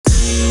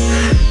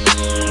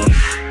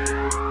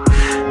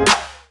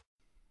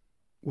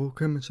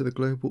Welcome to the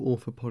Global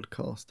Author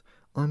Podcast.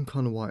 I'm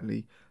Connor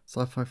Whiteley,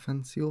 sci-fi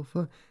fantasy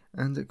author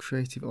and a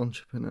creative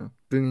entrepreneur,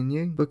 bringing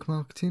you book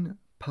marketing,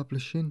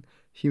 publishing,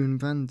 human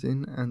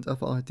branding and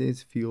other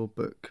ideas for your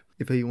book.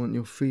 If you want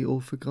your free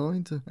author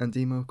guide and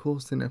email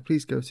course, then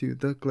please go to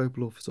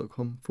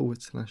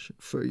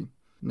theglobalauthor.com/free.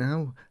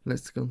 Now,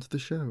 let's get on to the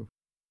show.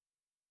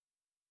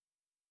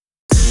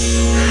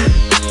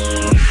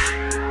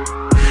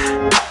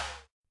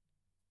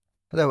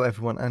 Hello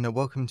everyone and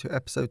welcome to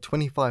episode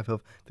 25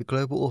 of the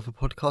Global Author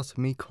Podcast with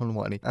me, Con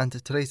Whiteley. And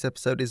today's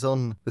episode is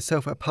on the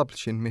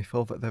self-publishing myth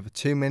of there are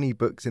too many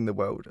books in the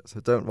world,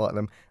 so don't write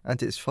them.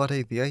 And it's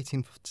Friday the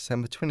 18th of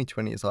December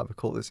 2020 as I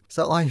record this.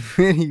 So I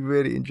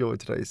really enjoyed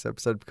today's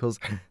episode because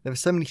there are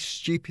so many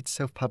stupid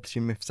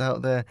self-publishing myths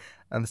out there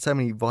and there's so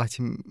many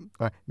writing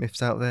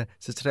myths out there.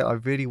 So today I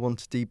really want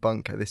to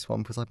debunk this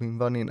one because I've been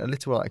running a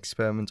little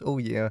experiment all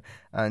year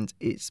and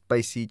it's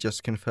basically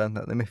just confirmed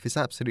that the myth is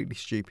absolutely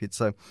stupid.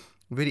 So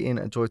really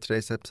enjoyed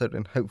today's episode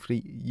and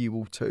hopefully you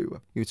will too.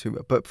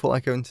 But before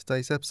I go into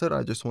today's episode,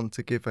 I just want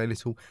to give a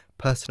little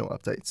personal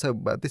update. So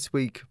this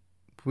week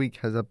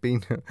has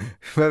been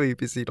very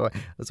busy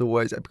as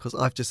always because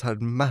I've just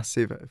had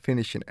massive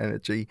finishing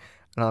energy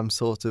and I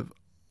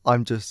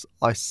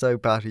so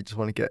badly just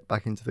want to get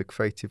back into the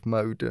creative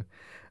mode.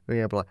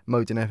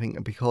 Mode and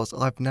everything, because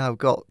I've now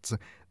got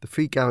the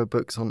 3 Garrow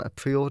books on a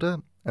pre-order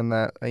and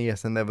they're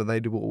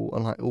available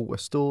on all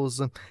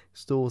stores.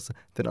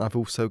 Then I've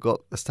also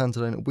got a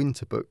standalone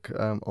winter book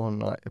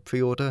on a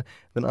pre-order.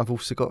 Then I've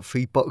also got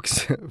 3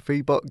 box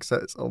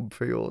sets on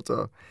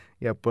pre-order.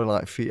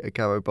 But 3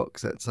 Garrow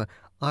box sets. So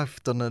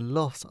I've done a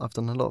lot of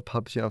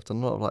publishing, I've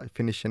done a lot of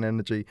finishing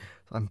energy.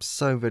 I'm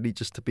so ready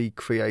just to be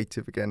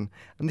creative again.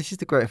 And this is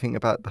the great thing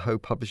about the whole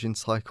publishing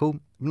cycle.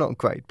 Not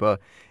great, but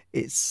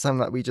it's something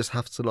that we just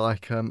have to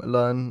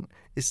learn.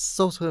 It's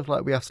sort of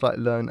like we have to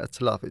learn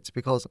to love it,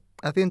 because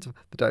at the end of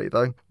the day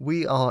though,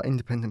 we are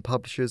independent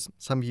publishers.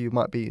 Some of you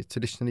might be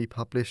traditionally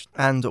published,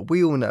 and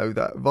we all know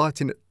that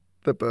writing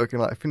the book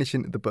and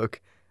finishing the book,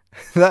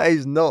 that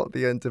is not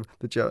the end of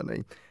the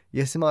journey.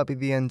 Yes, it might be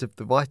the end of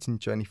the writing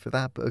journey for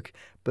that book,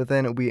 but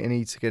then we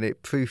need to get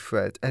it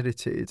proofread,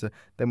 edited,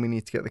 then we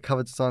need to get the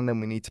cover design, then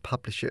we need to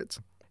publish it.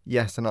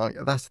 Yes, and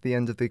that's the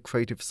end of the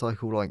creative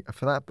cycle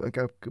for that book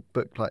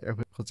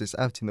because it's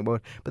out in the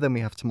world, but then we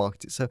have to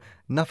market it. So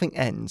nothing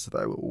ends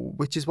though,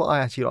 which is what I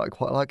actually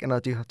quite like, and I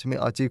do have to admit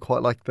I do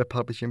quite like the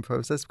publishing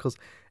process because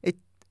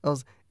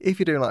if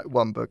you're doing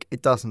one book,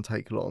 it doesn't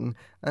take long,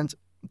 and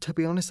to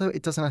be honest though,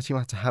 it doesn't actually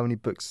matter how many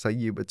books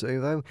you would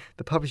do though.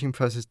 The publishing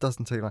process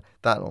doesn't take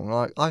that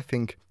long. I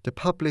think to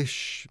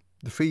publish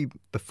the 4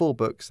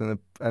 books and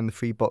the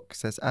 3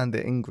 box sets and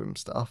the Ingram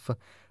stuff,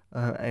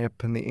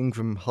 up in the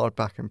Ingram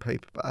hardback and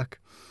paperback,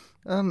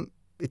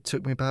 it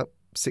took me about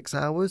 6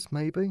 hours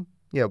maybe.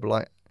 6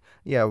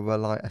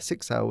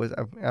 hours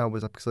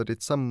because I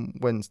did some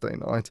Wednesday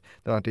night,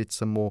 then I did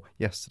some more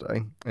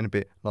yesterday and a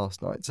bit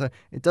last night. So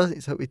it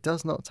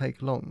does not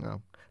take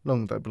long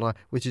though,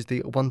 which is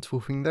the wonderful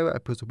thing though,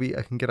 because we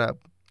can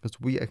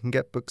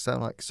get books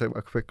out so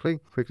quickly.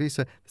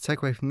 So the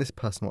takeaway from this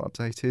personal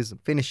update is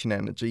finishing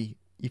energy.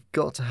 You've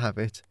got to have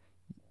it.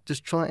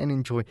 Just try and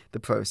enjoy the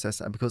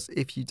process, because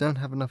if you don't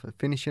have enough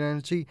finishing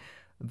energy,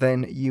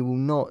 then you will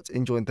not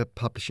enjoy the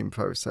publishing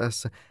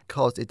process,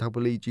 because it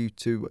will lead you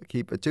to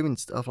keep doing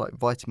stuff like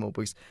writing more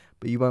books,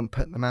 but you won't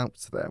put them out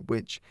there,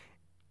 which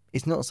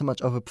is not so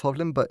much of a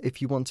problem. But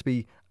if you want to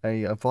be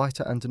a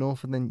writer and an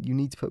author, then you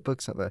need to put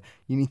books out there.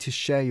 You need to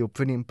share your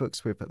brilliant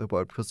books with the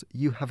world, because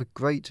you have a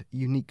great,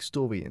 unique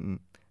story in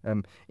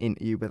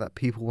you that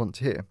people want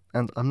to hear.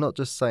 And I'm not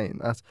just saying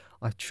that,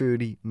 I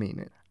truly mean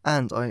it.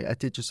 And I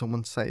did just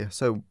want to say,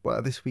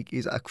 this week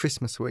is a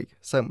Christmas week.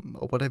 So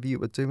whatever you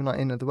were doing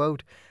in the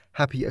world,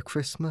 happy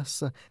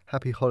Christmas,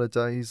 happy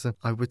holidays.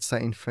 I would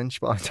say in French,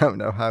 but I don't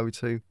know how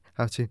to.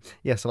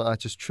 Yes, I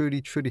just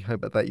truly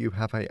hope that you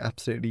have a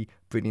absolutely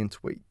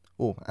brilliant week.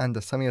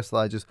 And something else that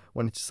I just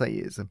wanted to say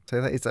is,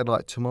 that is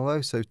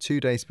tomorrow, so 2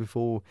 days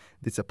before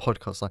this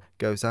podcast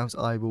goes out,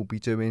 I will be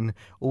doing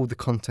all the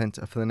content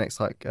for the next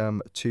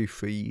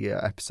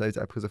 2-3 episodes,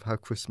 because of how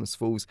Christmas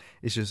falls.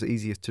 It's just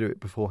easier to do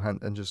it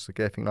beforehand and just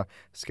get everything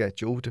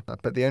scheduled.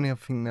 But the only other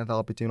thing that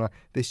I'll be doing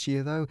this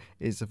year though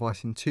is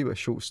writing 2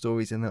 short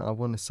stories, and then I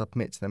want to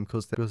submit them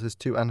because there's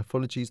 2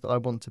 anthologies that I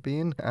want to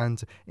be in.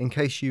 And in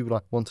case you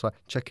want to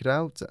check it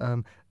out,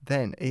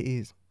 then it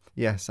is.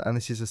 Yes, and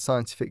this is a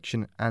science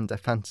fiction and a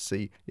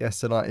fantasy. Yes,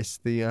 so it's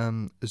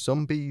the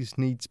Zombies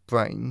Needs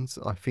Brains.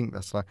 I think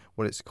that's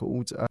what it's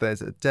called.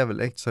 There's a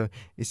derelict, so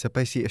it's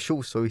basically a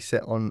short story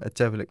set on a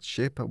derelict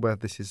ship, whether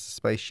this is a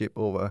spaceship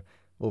or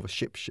a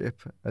ship,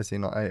 as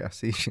in a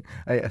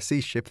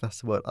sea ship.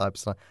 That's the word I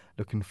was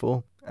looking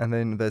for. And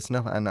then there's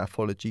another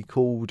anthology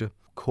called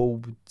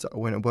called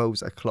When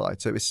Worlds Collide.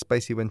 So it's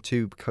basically when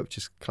two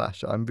cultures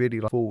clash. I'm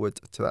really looking forward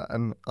to that,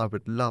 and I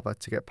would love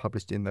it to get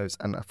published in those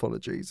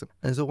anthologies.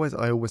 As always,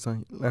 I always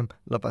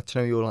love to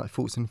know your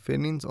thoughts and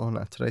feelings on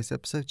today's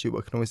episode. You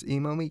can always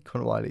email me,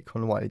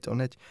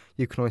 connorwiley@connorwiley.net.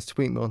 You can always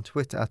tweet me on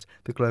Twitter at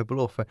The Global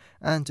Author,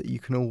 and you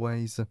can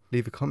always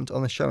leave a comment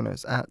on the show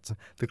notes at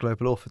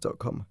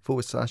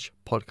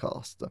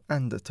theglobalauthor.com/podcast.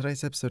 And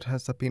today's episode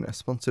has been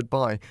sponsored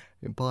by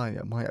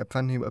my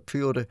brand new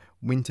pre-order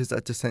Winter's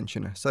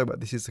Dissension. So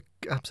this is an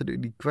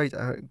absolutely great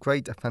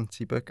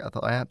fantasy book that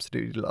I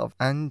absolutely love,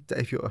 and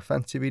if you're a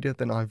fantasy reader,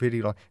 then I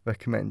really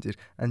recommend it.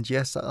 And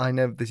yes, I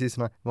know this is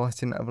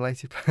writing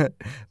related,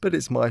 but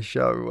it's my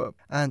show,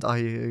 and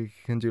I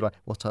can do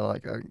what I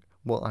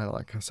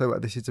like. So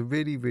this is a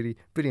really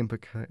brilliant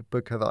book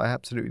that I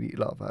absolutely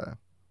love.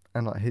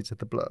 And here's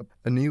the blurb: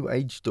 A new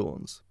age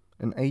dawns,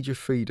 an age of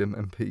freedom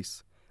and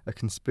peace. A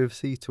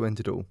conspiracy to end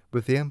it all.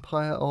 With the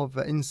empire of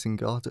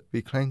Isengard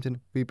reclaimed and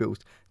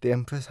rebuilt, the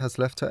Empress has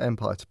left her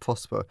empire to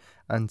prosper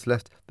and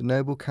left the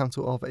noble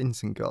council of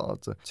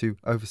Isengard to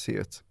oversee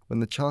it. When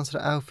the Chancellor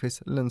Alphys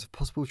learns of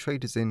possible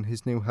traitors in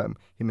his new home,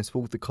 he must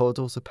walk the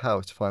corridors of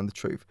power to find the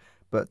truth.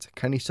 But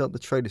can he stop the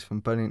traitors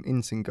from burning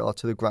Isengard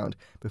to the ground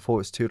before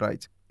it's too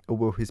late, or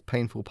will his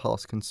painful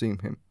past consume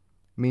him?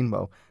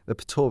 Meanwhile, the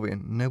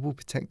Praetorian, noble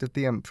protector of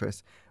the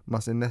Empress,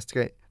 must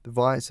investigate the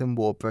riots and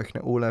war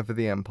breaking out all over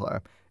the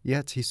Empire.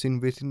 Yet he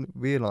soon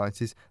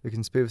realises the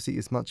conspiracy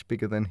is much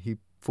bigger than he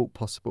thought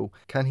possible.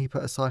 Can he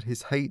put aside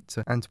his hate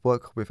and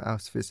work with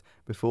Alphys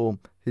before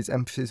his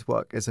Empress's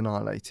work is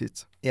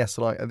annihilated? Yes,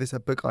 this is a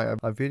book I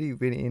really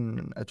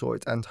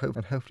enjoyed, and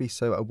hopefully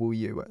so will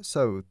you.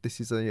 So this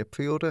is a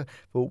pre-order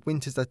for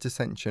Winter's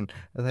Dissension,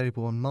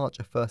 available on March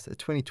 1st,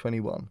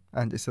 2021,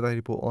 and it's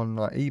available on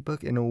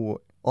ebook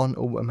on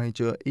all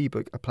major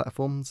ebook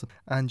platforms,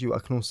 and you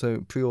can also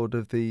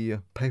pre-order the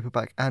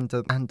paperback and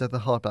the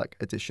hardback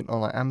edition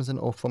on Amazon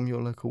or from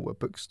your local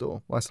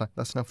bookstore. Well,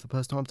 that's enough for the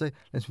personal update.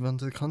 Let's move on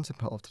to the content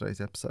part of today's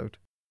episode.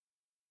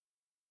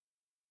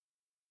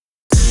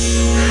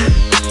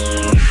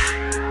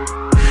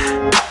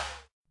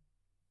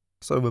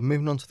 So we're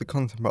moving on to the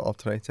content part of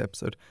today's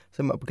episode.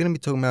 So we're going to be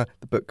talking about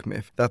the book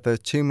myth, that there are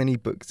too many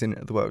books in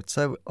the world.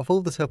 So of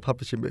all the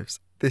self-publishing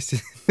myths, this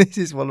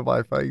is one of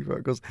my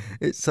favourite because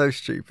it's so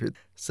stupid.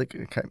 So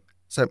in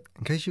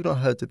case you've not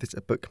heard of this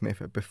book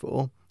myth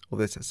before, or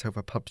this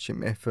self-publishing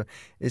myth,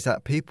 is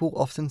that people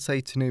often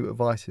say to new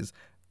writers,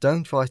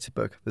 don't write a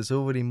book, there's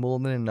already more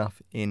than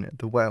enough in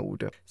the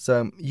world.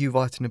 So you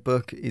writing a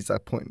book is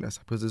pointless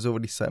because there's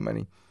already so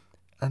many.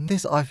 And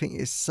this, I think,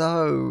 is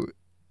so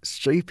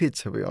stupid,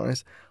 to be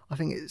honest. I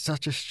think it's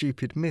such a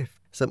stupid myth.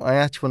 So I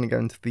actually want to go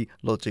into the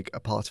logic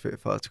part of it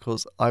first,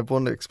 because I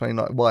want to explain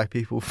why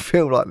people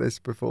feel like this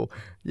before.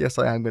 Yes,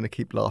 I am going to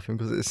keep laughing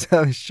because it's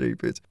so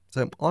stupid.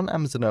 So on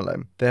Amazon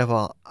alone, there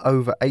are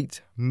over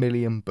 8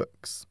 million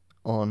books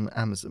on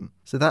Amazon.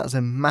 So that's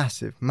a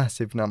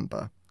massive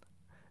number.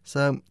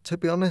 So to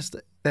be honest,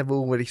 there are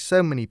already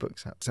so many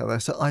books out there.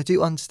 So I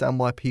do understand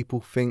why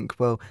people think,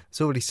 well, there's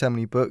already so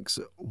many books,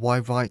 why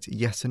write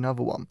yet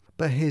another one?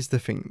 But here's the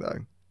thing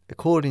though.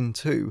 According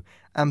to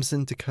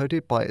Amazon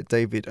Decoded by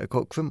David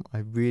Cockrum, I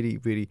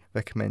really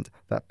recommend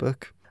that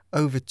book.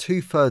 Over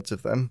 2/3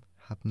 of them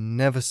have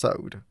never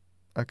sold.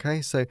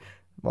 Okay, so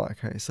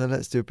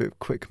let's do a bit of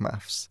quick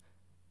maths.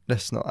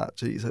 Let's not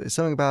actually. So it's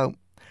something about,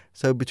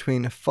 so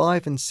between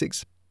 5 and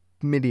 6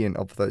 million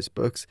of those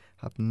books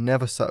have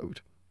never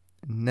sold.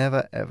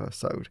 Never ever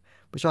sold,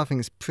 which I think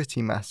is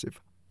pretty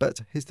massive.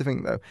 But here's the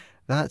thing though,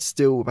 that's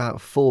still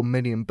about 4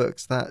 million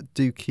books that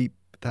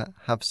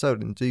have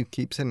sold and do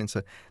keep selling,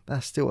 so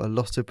that's still a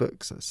lot of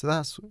books. So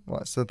that's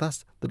right. So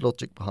that's the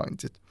logic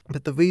behind it.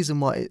 But the reason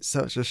why it's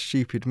such a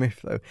stupid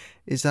myth though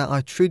is that I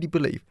truly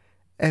believe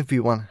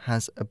everyone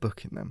has a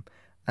book in them.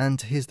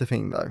 And here's the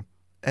thing though,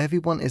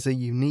 everyone is a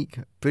unique,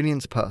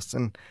 brilliant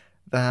person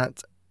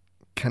that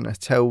can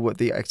tell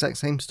the exact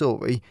same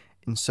story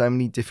in so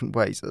many different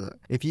ways.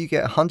 If you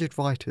get 100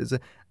 writers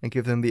and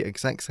give them the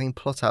exact same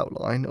plot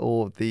outline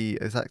or the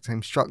exact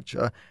same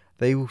structure,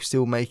 they will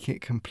still make it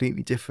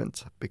completely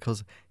different.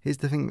 Because here's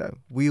the thing though,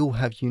 we all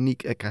have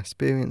unique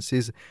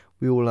experiences,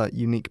 we all have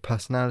unique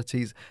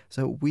personalities,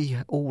 so we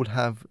all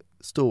have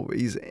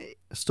stories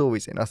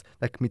in us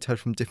that can be told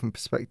from different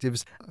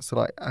perspectives.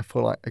 So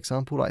for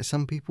example,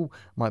 some people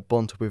might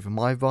bond with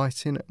my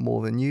writing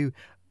more than you.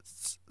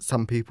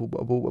 Some people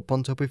will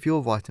bond up with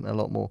your writing a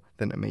lot more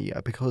than me,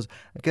 because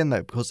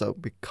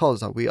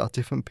we are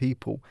different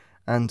people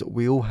and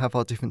we all have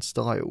our different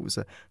styles.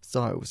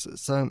 So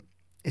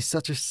it's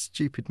such a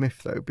stupid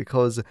myth though,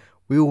 because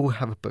we all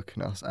have a book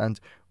in us and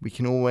we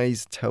can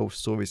always tell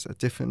stories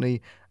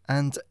differently.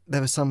 And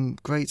there are some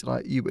great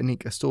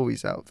unique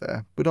stories out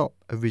there, but not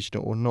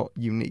original or not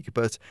unique,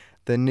 but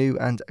they're new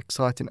and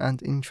exciting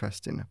and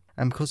interesting.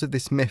 And because of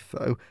this myth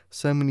though,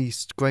 so many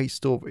great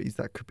stories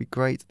that could be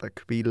great, that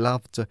could be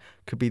loved,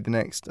 could be the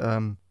next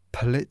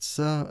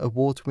Pulitzer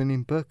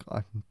award-winning book,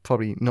 I've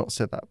probably not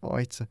said that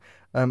right,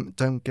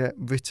 don't get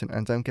written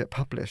and don't get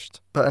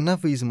published. But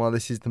another reason why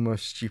this is the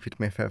most stupid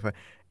myth ever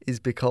is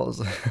because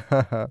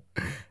well,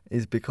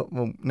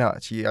 no,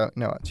 actually,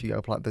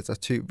 like there's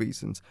two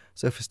reasons.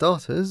 So for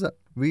starters,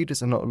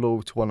 readers are not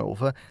loyal to one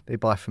author; they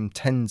buy from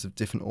tens of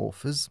different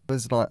authors.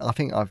 There's I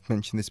think I've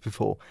mentioned this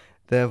before.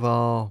 There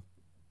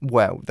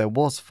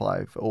was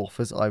 5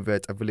 authors I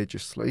read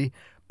religiously,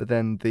 but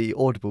then the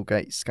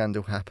Audible-gate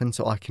scandal happened,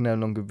 so I can no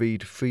longer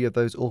read 3 of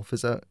those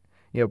authors.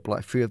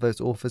 3 of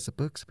those authors'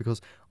 books, because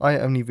I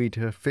only read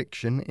her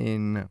fiction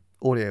in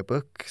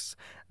audiobooks,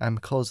 and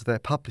because their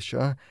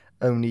publisher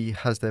only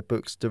has their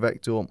books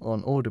direct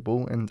on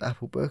Audible and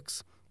Apple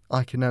Books,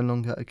 I can no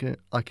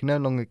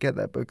longer get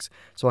their books,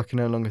 so I can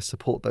no longer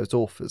support those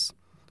authors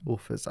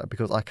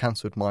because I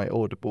cancelled my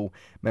Audible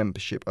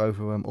membership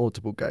over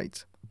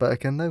Audiblegate. But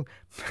again though,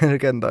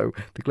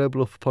 the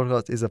Global Author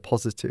Podcast is a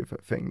positive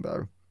thing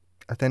though.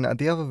 And then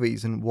the other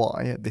reason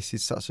why this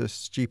is such a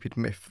stupid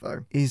myth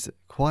though is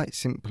quite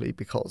simply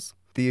because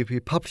the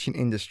publishing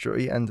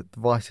industry and the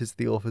writers,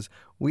 the authors,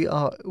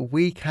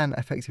 we can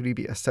effectively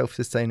be a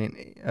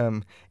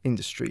self-sustaining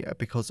industry,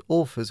 because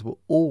authors will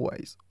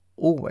always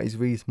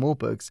read more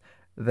books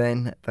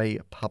than they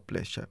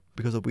publish,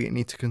 because we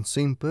need to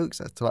consume books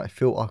to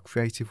fill our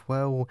creative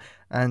well,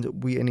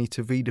 and we need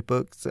to read the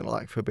books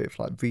for a bit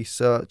of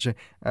research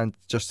and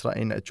just to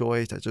enjoy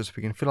it, just so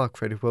we can fill our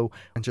creative well,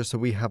 and just so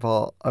we have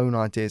our own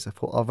ideas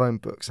for our own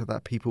books so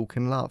that people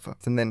can love.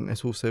 And then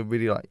it's also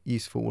really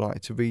useful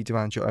to read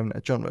around your own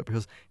genre,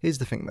 because here's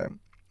the thing though.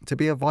 To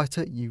be a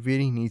writer, you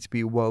really need to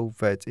be well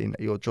read in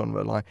your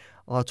genre.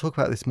 I'll talk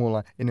about this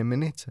more in a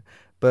minute,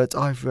 but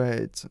I've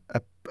read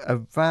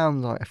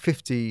around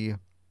 50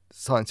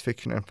 science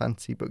fiction and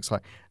fantasy books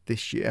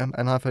this year,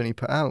 and I've only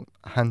put out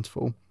a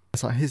handful.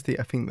 So here's the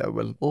thing though,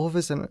 well,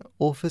 authors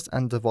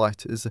and the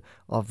writers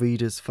are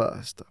readers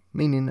first,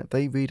 meaning that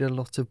they read a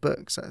lot of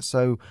books,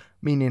 so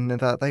meaning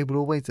that they will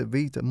always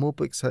read more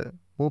books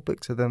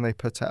than they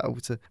put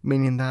out,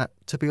 meaning that,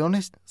 to be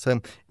honest, so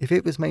if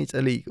it was made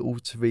illegal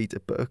to read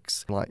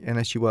books,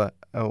 unless you were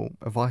a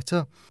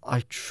writer,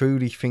 I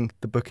truly think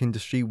the book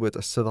industry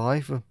would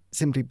survive,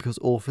 simply because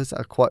authors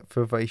are quite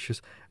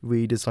voracious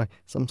readers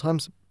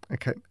sometimes.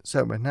 Okay,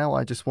 so now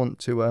I just want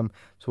to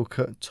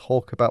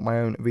talk about my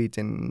own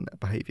reading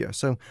behaviour.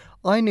 So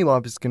I knew I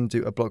was going to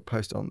do a blog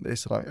post on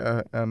this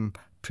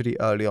pretty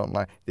early on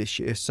this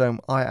year. So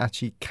I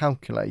actually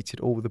calculated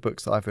all the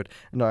books that I've read,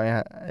 and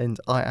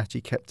I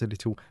actually kept a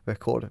little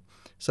record.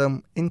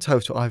 So in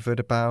total, I've read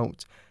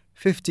about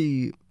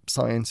 50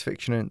 science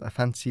fiction and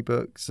fantasy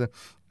books,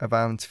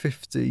 around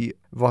 50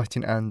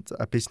 writing and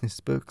business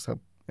books,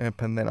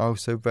 and then I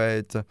also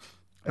read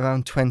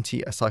around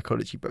 20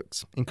 psychology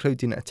books,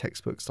 including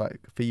textbooks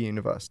for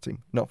university,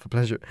 not for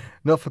pleasure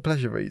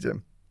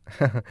reading.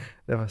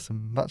 There are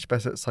some much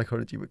better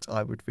psychology books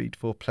I would read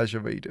for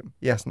pleasure reading.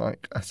 Yes,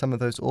 some of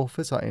those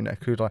authors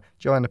include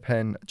Joanna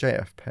Penn,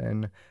 J.F.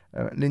 Penn,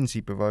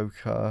 Lindsay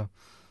Buroker,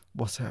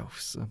 what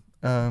else?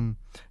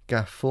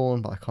 Gav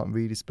Thorne, but I can't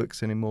read his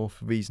books anymore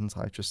for reasons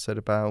I just said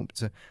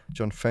about.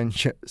 John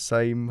French,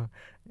 same,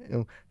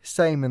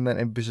 and then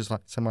it was just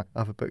some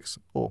other books,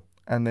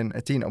 and then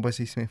Adina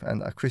Wesley Smith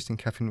and Kristen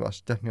Catherine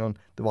Rush, definitely on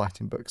the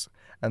writing books.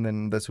 And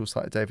then there's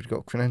also David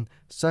Cochrane, and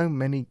so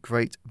many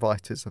great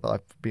writers that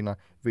I've been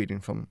reading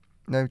from.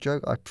 No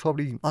joke, I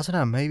don't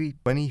know, maybe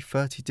 20,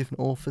 30 different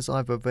authors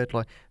I've read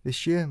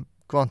this year.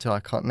 Granted, I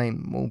can't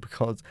name them all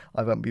because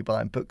I won't be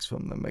buying books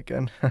from them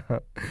again.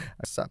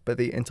 But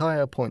the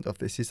entire point of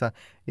this is that,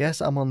 yes,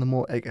 I'm on the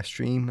more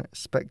extreme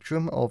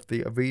spectrum of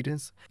the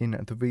readers,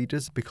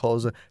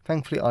 because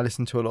thankfully I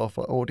listen to a lot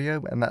of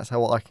audio, and that's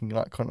how I can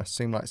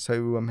consume so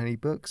many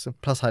books.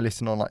 Plus I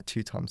listen on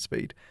 2 times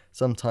speed,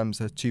 sometimes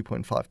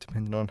 2.5,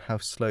 depending on how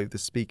slow the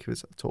speaker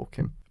is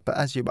talking. But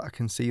as you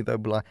can see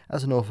though,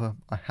 as an author,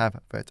 I have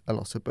read a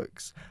lot of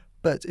books.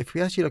 But if we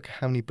actually look at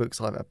how many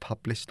books I've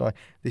published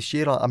this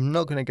year, I'm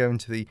not going to go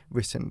into the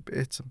written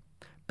bit,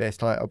 we're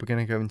going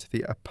to go into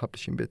the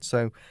publishing bit.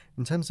 So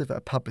in terms of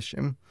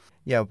publishing,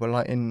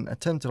 in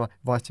terms of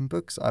writing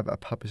books, I've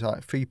published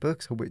 3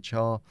 books, which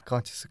are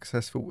Guide to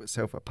Successful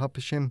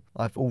Self-Publishing.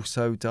 I've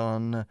also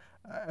done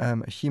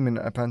Human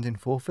Branding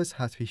for Authors,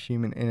 How to Be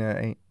Human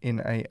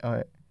in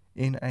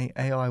a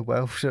AI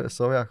world.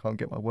 Sorry, I can't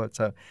get my words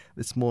out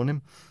this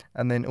morning.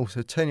 And then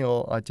also Turn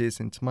Your Ideas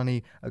into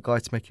Money, a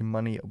guide to making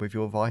money with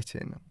your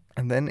writing.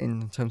 And then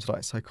in terms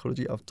of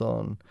psychology, I've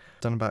done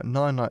about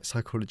 9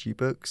 psychology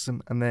books,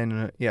 and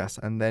then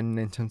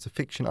in terms of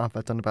fiction, I've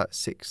done about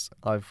 6.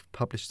 I've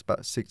published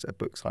about 6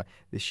 books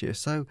this year.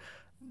 So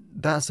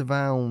that's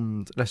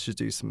around, let's just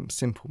do some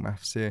simple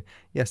maths here.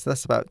 Yes,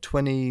 that's about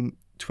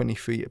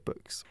 23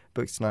 books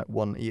in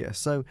 1 year.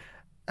 So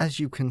as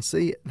you can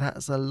see,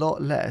 that's a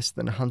lot less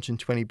than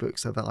 120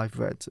 books that I've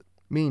read,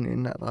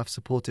 meaning that I've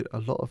supported a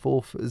lot of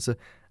authors,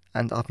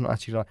 and I've not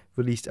actually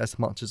released as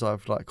much as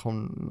I've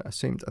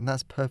assumed, and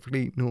that's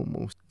perfectly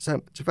normal.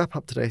 So to wrap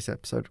up today's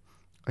episode,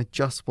 I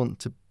just want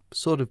to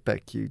sort of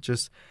beg you,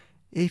 just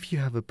if you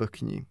have a book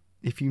in you,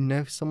 if you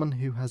know someone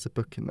who has a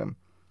book in them,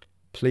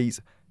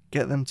 please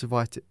get them to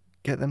write it,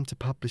 get them to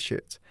publish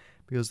it,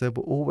 because there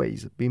will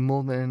always be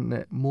more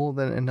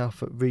than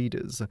enough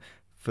readers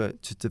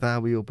to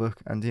devour your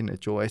book and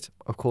enjoy it.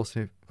 Of course,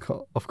 if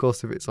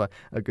it's like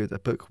a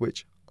good book,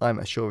 which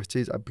I'm sure it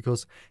is,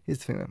 because here's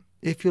the thing then,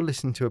 if you're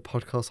listening to a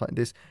podcast like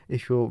this,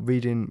 if you're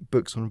reading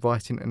books on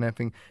writing and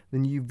everything,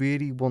 then you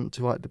really want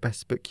to write the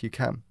best book you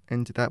can,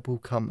 and that will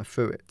come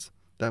through it.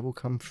 That will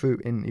come through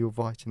in your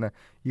writing, that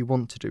you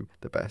want to do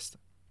the best,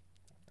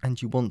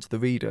 and you want the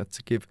reader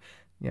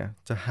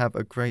to have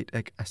a great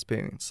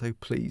experience. So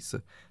please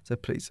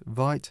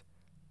write,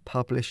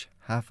 publish,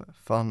 have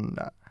fun.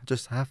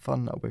 Just have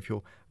fun with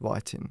your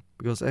writing,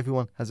 because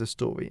everyone has a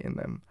story in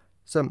them.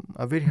 So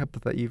I really hope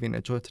that you've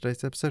enjoyed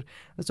today's episode.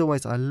 As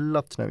always, I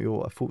love to know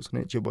your thoughts on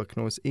it. You can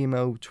always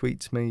email,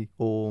 tweet me,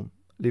 or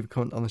leave a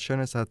comment on the show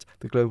notes at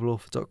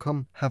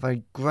theglobalauthor.com. Have a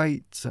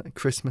great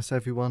Christmas,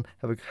 everyone.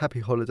 Have a happy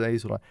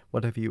holidays, or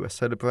whatever you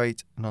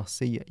celebrate, and I'll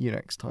see you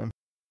next time.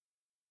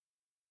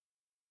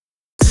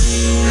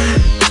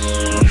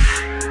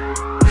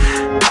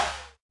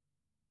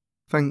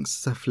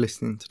 Thanks for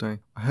listening today.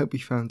 I hope you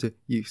found it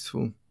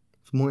useful.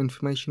 For more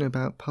information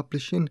about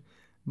publishing,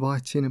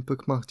 writing,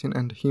 book marketing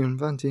and human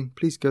branding,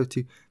 please go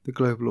to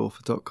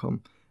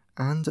theglobalauthor.com.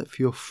 And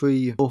for your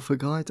free author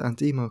guide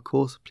and email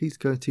course, please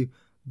go to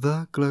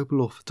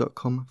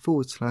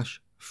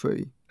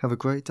theglobalauthor.com/free. Have a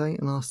great day,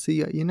 and I'll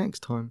see you next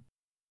time.